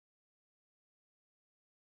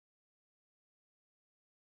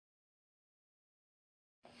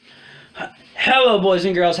Hello boys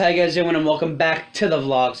and girls, how you guys doing, and welcome back to the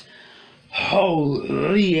vlogs.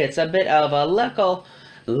 Holy, it's a bit of a little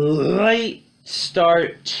late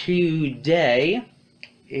start today.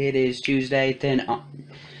 It is Tuesday, then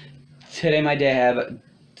today my day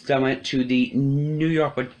I went to the New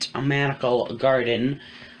York Botanical Garden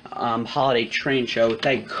holiday train show that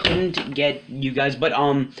I couldn't get you guys, but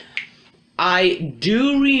I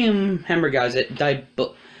do remember, guys,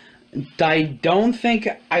 that I don't think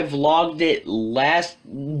I vlogged it last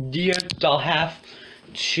year, so I'll have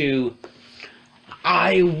to.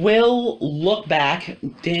 I will look back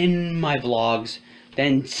in my vlogs,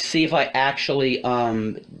 then see if I actually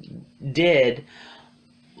did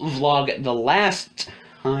vlog the last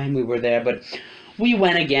time we were there, but we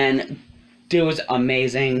went again. It was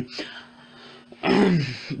amazing. About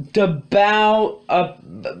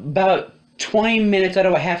 20 minutes out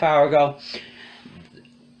of a half hour ago,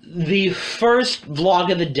 the first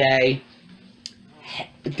vlog of the day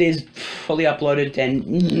is fully uploaded, and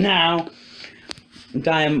now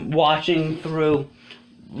I'm watching through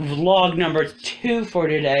vlog number 2 for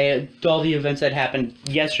today, all the events that happened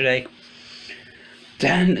yesterday.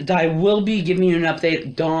 Then I will be giving you an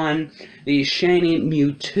update on the shiny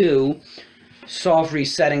Mewtwo soft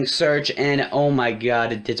resetting search, and oh my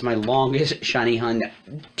god, it's my longest shiny hunt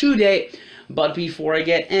to date. But before I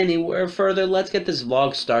get anywhere further, let's get this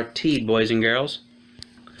vlog started, boys and girls.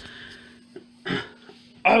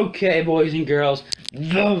 Okay, boys and girls,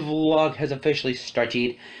 the vlog has officially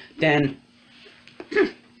started. Then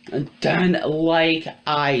like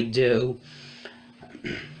I do,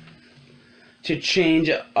 to change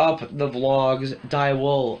up the vlogs, I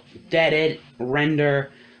will edit,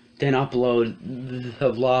 render, then upload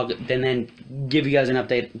the vlog, then give you guys an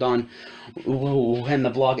update on when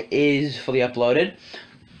the vlog is fully uploaded.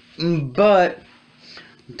 But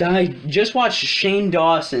I just watched Shane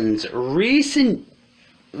Dawson's recent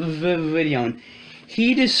video, and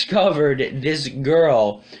he discovered this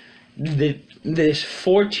girl, this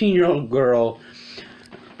 14-year-old girl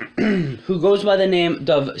who goes by the name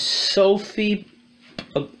of Sophie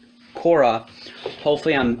Cora.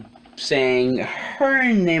 Hopefully I'm saying her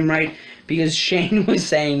name right, because Shane was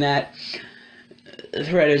saying that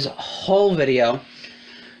throughout his whole video.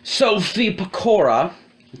 Sophie Pecora.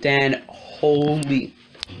 Then holy,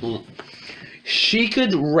 she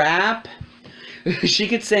could rap. She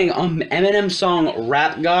could sing Eminem song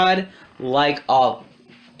 "Rap God" like a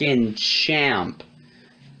fucking champ.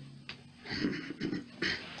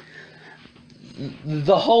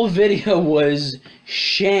 The whole video was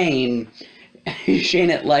Shane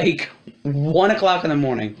at like 1 o'clock in the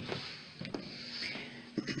morning.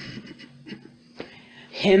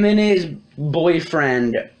 Him and his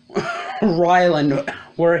boyfriend, Rylan,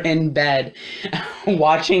 were in bed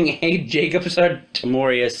watching a Jacob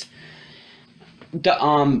Sartorius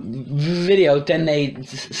video. Then they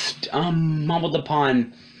mumbled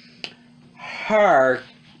upon her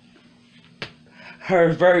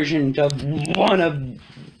version of one of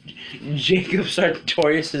Jacob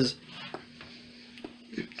Sartorius's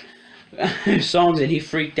songs, and he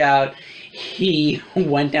freaked out. He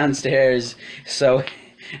went downstairs so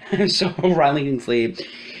Riley can sleep.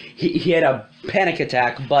 He had a panic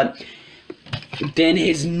attack. But then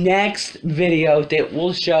his next video that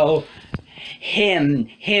will show him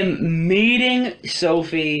meeting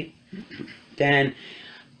Sophie, then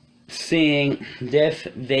seeing if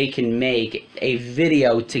they can make a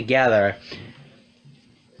video together.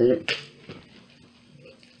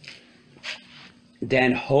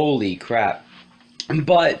 Then holy crap.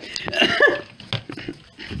 But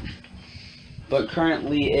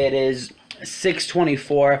currently it is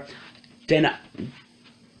 6:24. Then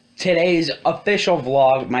today's official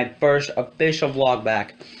vlog, my first official vlog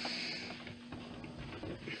back.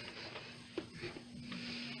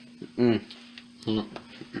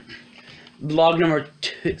 Vlog number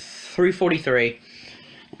 343.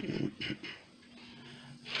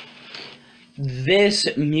 This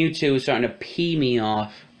Mewtwo is starting to pee me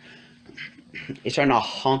off. It's starting to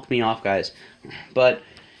honk me off, guys. But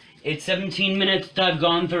it's 17 minutes. I've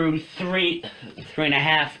gone through three and a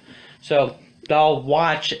half. So I'll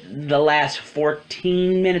watch the last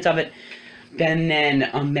 14 minutes of it, then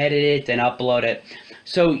edit it, then upload it.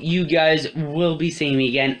 So you guys will be seeing me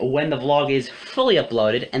again when the vlog is fully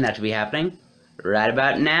uploaded, and that should be happening right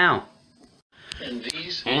about now.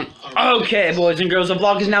 Okay, boys and girls, the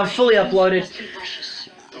vlog is now fully uploaded.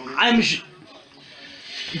 I'm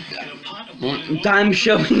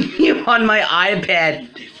showing you on my iPad.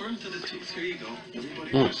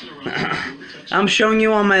 I'm showing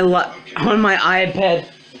you on my iPad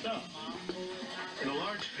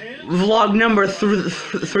vlog number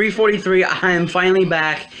 343. I am finally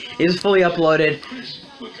back. It is fully uploaded.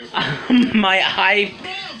 My hype.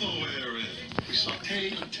 We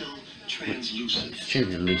saute until translucence.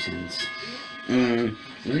 Translucence.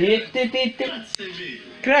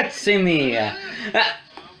 Grazie mia.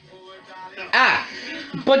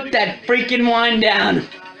 Put that freaking wine down.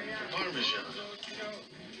 Parmesan.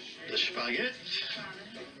 The spaghetti.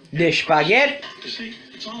 The spaghetti. You see,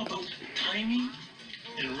 it's all about timing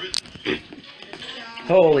and rhythm.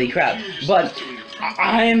 Holy crap. But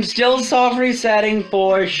I am still soft resetting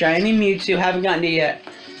for Shiny Mewtwo. Haven't gotten it yet.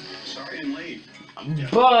 Sorry I'm late.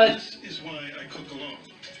 But This is why I cook alone.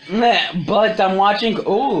 But I'm watching.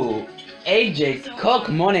 Ooh, AJ cook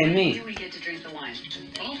more than me. Do we get to drink the wine?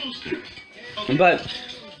 Almost. But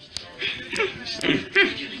You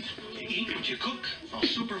eat what you cook. I'll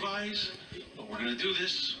supervise. But we're gonna do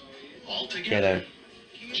this all together.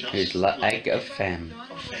 together is like a fam.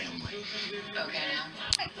 A family. Okay,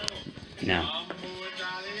 No. now.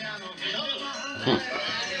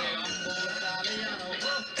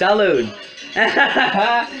 Salud.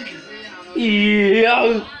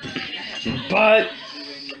 Yo. But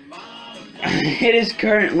it is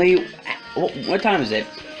currently, what time is it?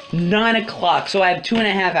 9 o'clock. So I have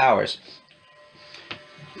 2.5 hours.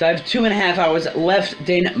 So I have 2.5 hours left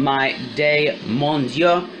in my day, mon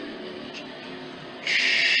Dieu.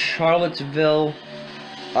 Charlottesville.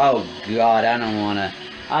 Oh God, I don't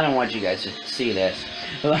want you guys to see this.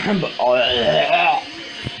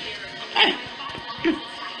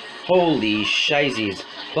 Holy shizies.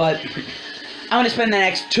 But I'm gonna spend the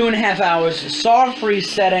next 2.5 hours soft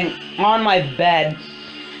resetting on my bed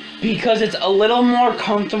because it's a little more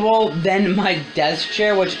comfortable than my desk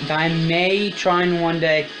chair, which I may try and one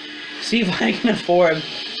day see if I can afford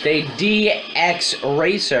the DX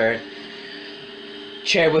Racer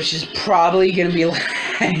chair, which is probably gonna be like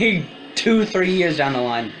 2-3 years down the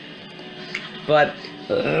line. But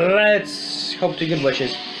let's hope to good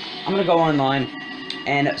wishes. I'm gonna go online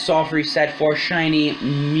and soft reset for Shiny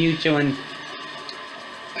Mewtwo, and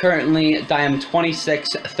currently I am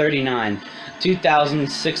 2639.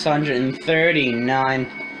 2,639.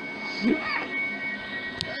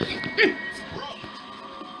 Bro,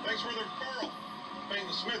 thanks for the referral. Paying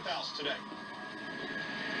the Smith house today.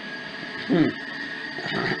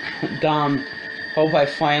 Hope I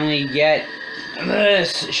finally get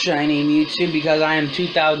this Shiny Mewtwo because I am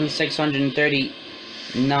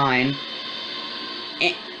 2,639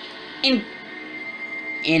 in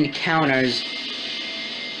encounters.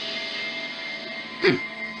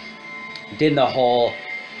 Did the whole,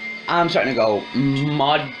 I'm starting to go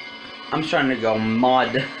mod.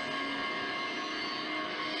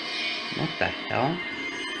 What the hell?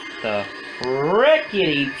 The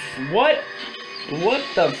frickity, what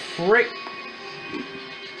the frick?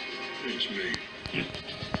 It's me.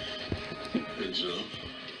 Heads up.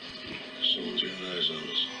 Someone's got eyes on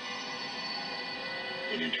us.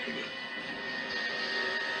 I need to come in.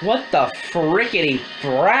 What the frickity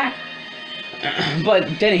frat?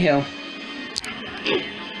 But anyhow,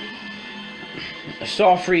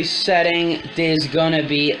 soft resetting is gonna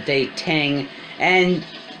be the thing, and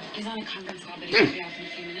He's on a conference call, but he should be off in a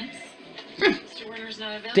few minutes. Mr. Werner's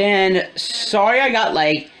not available. then sorry I got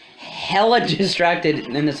like hella distracted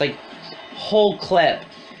in this like whole clip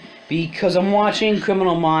because I'm watching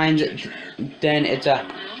Criminal Minds. Then it's a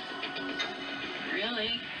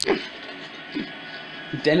Really?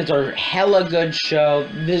 then it's a hella good show.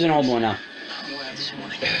 This is an old one now.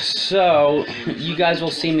 So you guys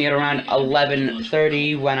will see me at around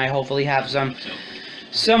 11:30 when I hopefully have some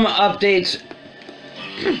updates,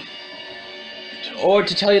 or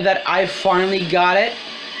to tell you that I finally got it,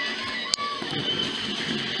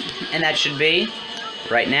 and that should be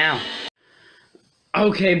right now.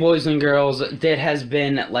 Okay, boys and girls, it has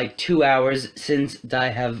been like 2 hours since I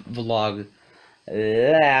have vlogged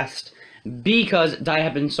last, because I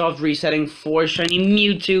have been soft resetting for Shiny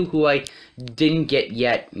Mewtwo, who I didn't get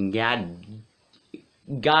yet. God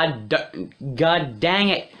dang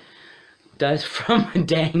it. That's from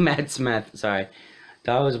dang Matt Smith. Sorry.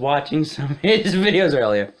 I was watching some of his videos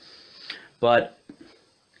earlier. But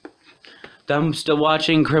I'm still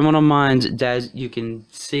watching Criminal Minds, as you can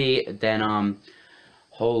see. Then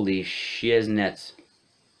holy shiznits.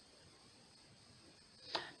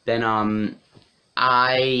 Then I'm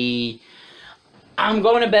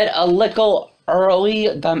going to bed a little early.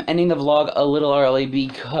 I'm ending the vlog a little early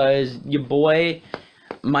because your boy,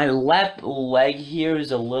 my left leg here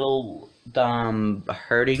is a little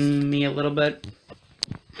hurting me a little bit.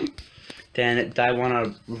 Then I want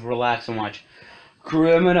to relax and watch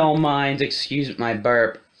Criminal Minds. Excuse my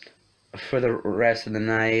burp. for the rest of the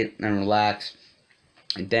night and relax.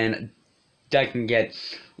 And then I can get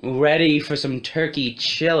ready for some turkey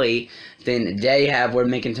chili. Then the day have we're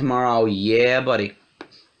making tomorrow. Yeah, buddy.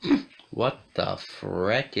 What the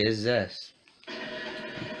frick is this?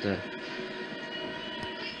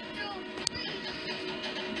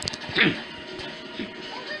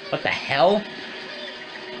 What the hell?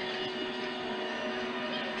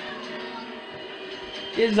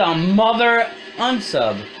 This is a mother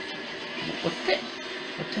unsub. What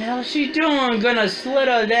the hell is she doing? Gonna slit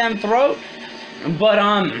her damn throat? But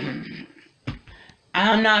I'm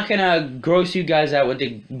not gonna gross you guys out with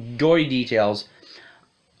the gory details.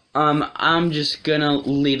 I'm just gonna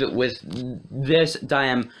leave it with this. I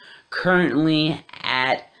am currently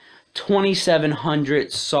at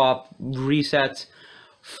 2,700 soft resets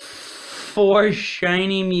for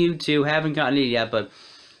shiny Mewtwo. Haven't gotten it yet, but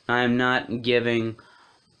I'm not giving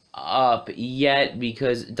up yet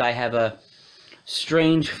because I have a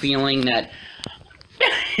strange feeling that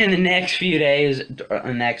in the next few days,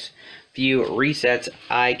 or next few resets,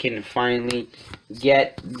 I can finally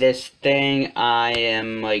get this thing. I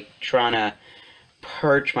am like trying to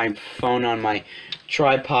perch my phone on my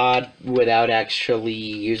tripod without actually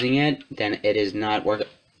using it. Then it is not working.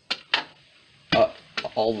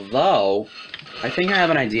 Although I think I have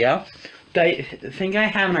an idea.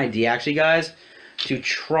 Actually, guys, to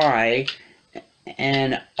try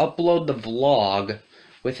and upload the vlog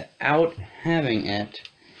without having it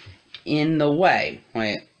in the way.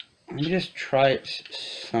 Wait, let me just try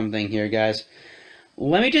something here, guys.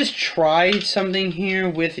 Let me just try something here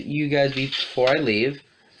with you guys before I leave.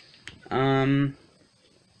 Let me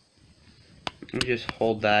just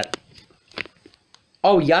hold that.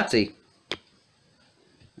 Oh, Yahtzee.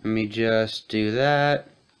 Let me just do that.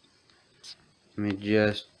 Let me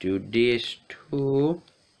just do this too.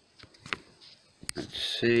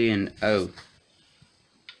 Let's see, and oh.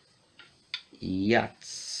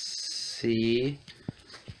 Yahtzee.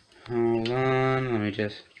 Hold on, let me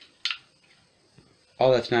just...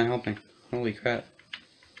 Oh, that's not helping. Holy crap.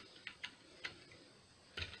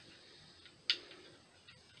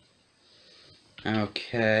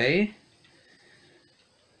 Okay.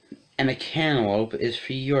 And a cantaloupe is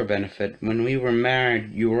for your benefit. When we were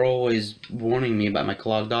married, you were always warning me about my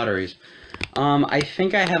clogged arteries. I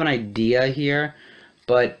think I have an idea here,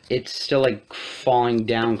 but it's still like falling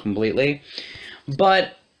down completely.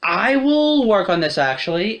 But I will work on this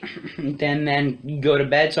actually, then go to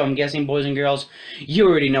bed. So I'm guessing, boys and girls, you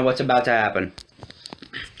already know what's about to happen.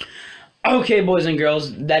 Okay, boys and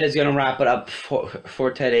girls, that is gonna wrap it up for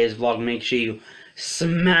today's vlog. Make sure you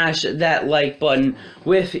smash that like button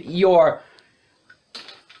with your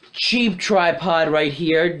cheap tripod right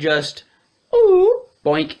here. Just ooh,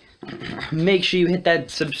 boink. Make sure you hit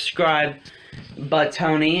that subscribe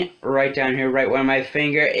button right down here, right where my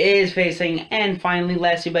finger is facing. And finally,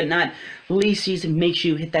 lastly but not least, make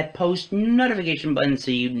sure you hit that post notification button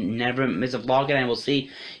so you never miss a vlog. And I will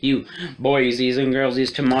see you boysies and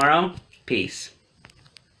girlsies tomorrow. Peace.